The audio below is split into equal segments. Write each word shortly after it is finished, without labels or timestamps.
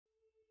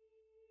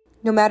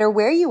No matter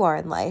where you are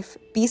in life,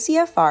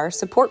 BCFR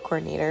support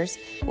coordinators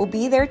will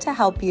be there to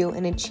help you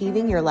in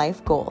achieving your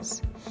life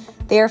goals.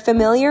 They are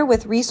familiar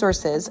with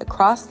resources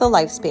across the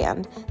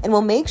lifespan and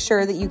will make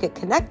sure that you get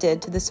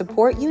connected to the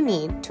support you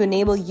need to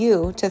enable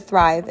you to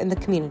thrive in the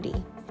community.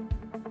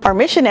 Our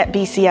mission at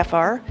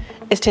BCFR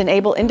is to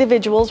enable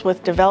individuals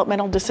with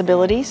developmental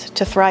disabilities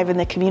to thrive in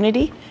the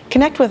community,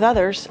 connect with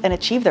others, and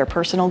achieve their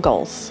personal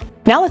goals.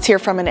 Now let's hear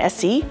from an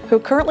SE who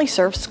currently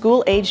serves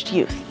school-aged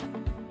youth.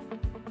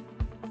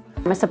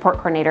 I'm a support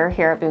coordinator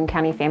here at Boone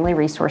County Family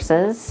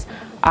Resources.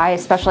 I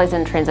specialize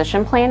in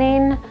transition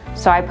planning,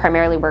 so I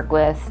primarily work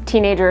with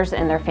teenagers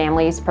and their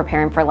families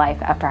preparing for life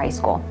after high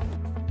school.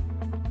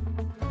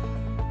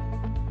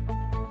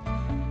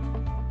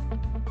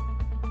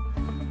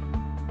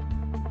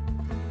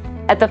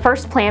 At the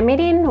first plan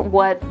meeting,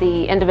 what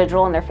the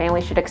individual and their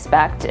family should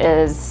expect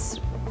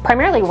is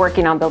primarily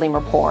working on building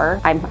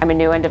rapport. I'm a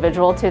new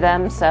individual to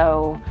them,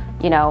 so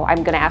I'm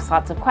going to ask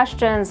lots of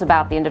questions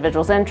about the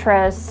individual's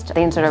interest,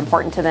 things that are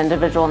important to the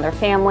individual and their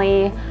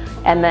family,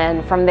 and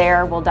then from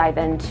there we'll dive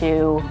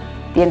into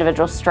the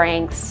individual's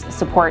strengths,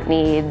 support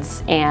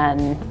needs,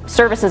 and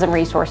services and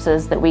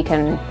resources that we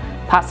can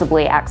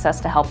possibly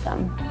access to help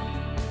them.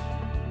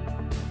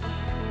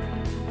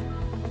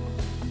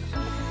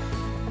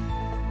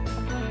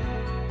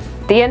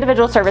 The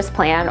Individual Service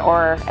Plan,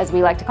 or as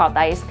we like to call it, the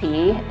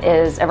ISP,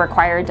 is a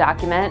required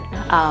document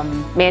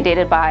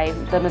mandated by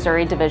the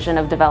Missouri Division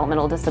of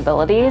Developmental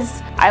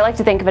Disabilities. I like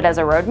to think of it as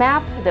a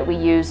roadmap that we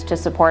use to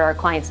support our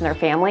clients and their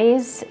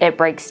families. It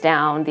breaks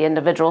down the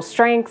individual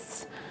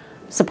strengths,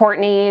 support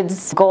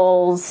needs,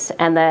 goals,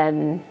 and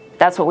then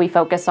that's what we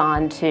focus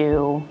on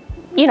to,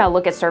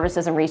 look at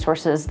services and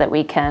resources that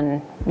we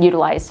can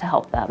utilize to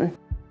help them.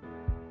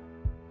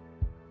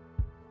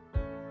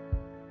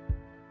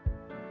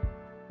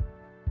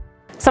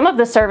 Some of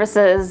the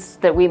services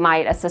that we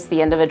might assist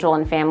the individual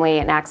and family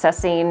in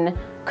accessing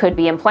could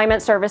be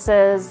employment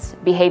services,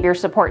 behavior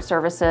support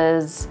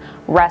services,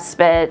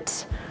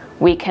 respite.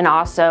 We can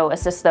also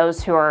assist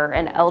those who are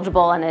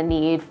ineligible and in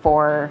need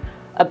for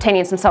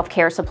obtaining some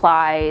self-care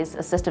supplies,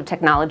 assistive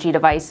technology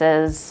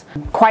devices.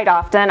 Quite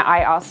often,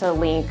 I also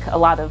link a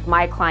lot of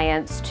my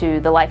clients to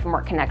the Life and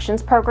Work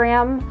Connections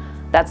program.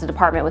 That's a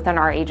department within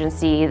our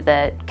agency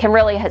that can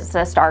really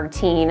assist our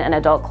teen and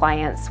adult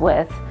clients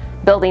with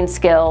building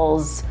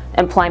skills,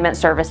 employment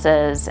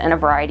services, and a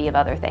variety of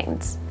other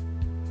things.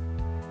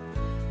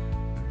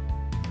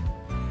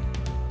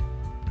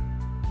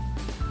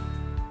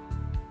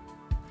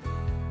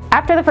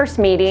 After the first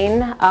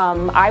meeting,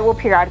 I will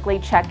periodically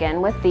check in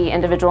with the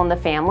individual and the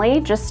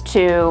family just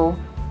to,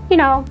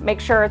 make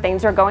sure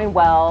things are going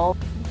well,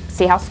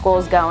 see how school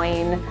is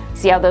going,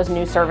 see how those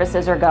new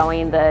services are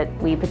going that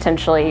we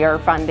potentially are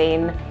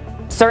funding.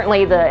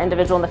 Certainly the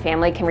individual and the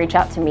family can reach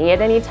out to me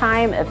at any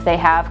time if they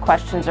have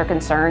questions or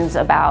concerns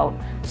about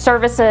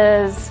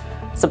services,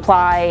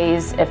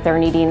 supplies, if they're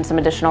needing some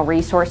additional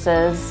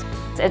resources.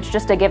 It's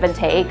just a give and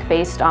take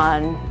based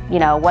on,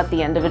 what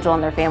the individual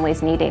and their family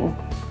is needing.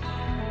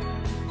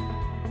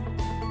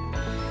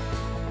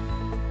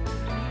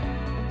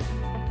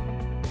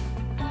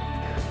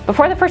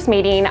 Before the first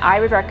meeting, I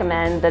would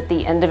recommend that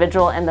the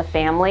individual and the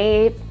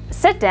family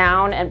sit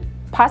down and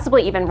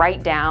possibly even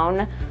write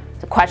down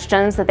the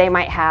questions that they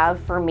might have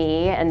for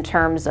me in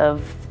terms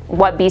of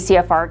what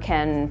BCFR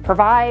can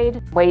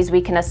provide, ways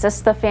we can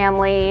assist the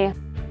family,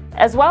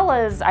 as well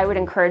as I would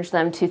encourage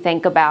them to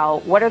think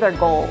about what are their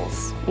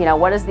goals.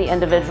 What is the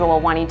individual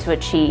wanting to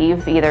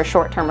achieve, either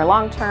short-term or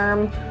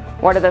long-term?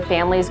 What are the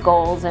family's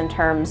goals in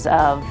terms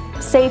of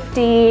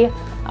safety,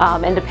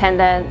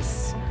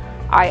 independence?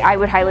 I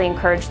would highly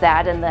encourage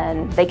that, and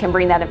then they can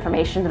bring that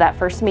information to that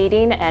first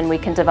meeting and we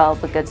can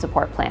develop a good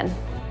support plan.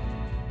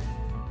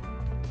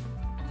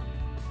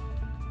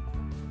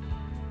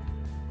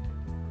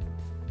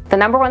 The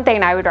number one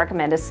thing I would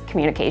recommend is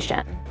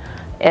communication.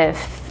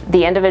 If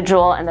the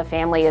individual and the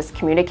family is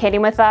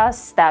communicating with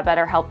us, that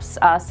better helps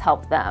us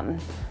help them.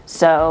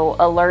 So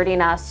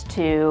alerting us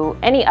to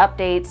any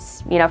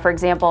updates, for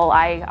example,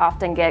 I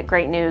often get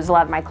great news. A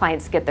lot of my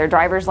clients get their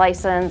driver's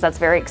license. That's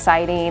very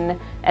exciting.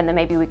 And then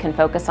maybe we can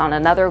focus on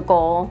another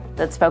goal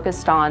that's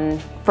focused on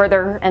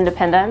further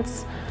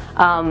independence.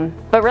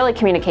 But really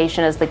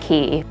communication is the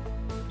key.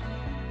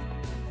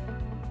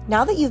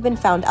 Now that you've been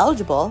found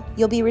eligible,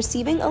 you'll be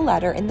receiving a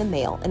letter in the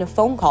mail and a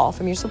phone call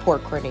from your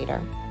support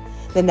coordinator.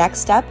 The next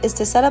step is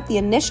to set up the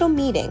initial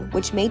meeting,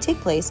 which may take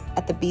place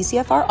at the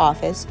BCFR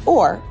office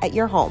or at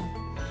your home.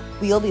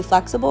 We'll be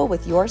flexible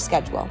with your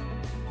schedule.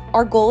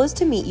 Our goal is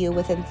to meet you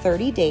within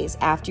 30 days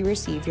after you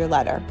receive your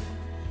letter.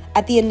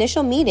 At the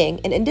initial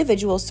meeting, an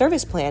individual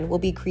service plan will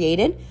be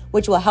created,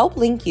 which will help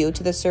link you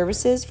to the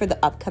services for the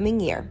upcoming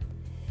year.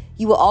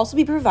 You will also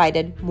be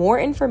provided more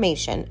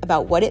information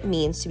about what it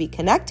means to be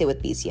connected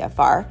with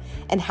BCFR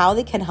and how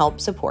they can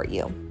help support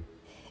you.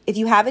 If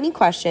you have any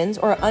questions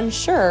or are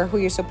unsure who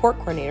your support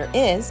coordinator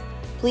is,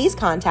 please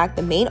contact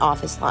the main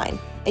office line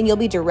and you'll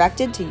be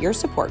directed to your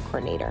support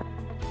coordinator.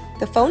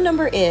 The phone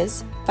number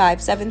is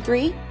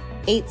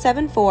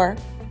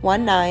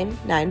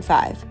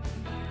 573-874-1995.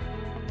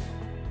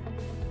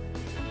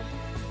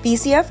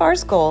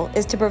 BCFR's goal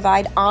is to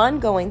provide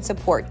ongoing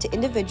support to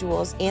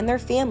individuals and their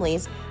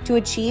families to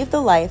achieve the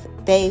life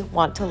they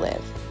want to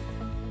live.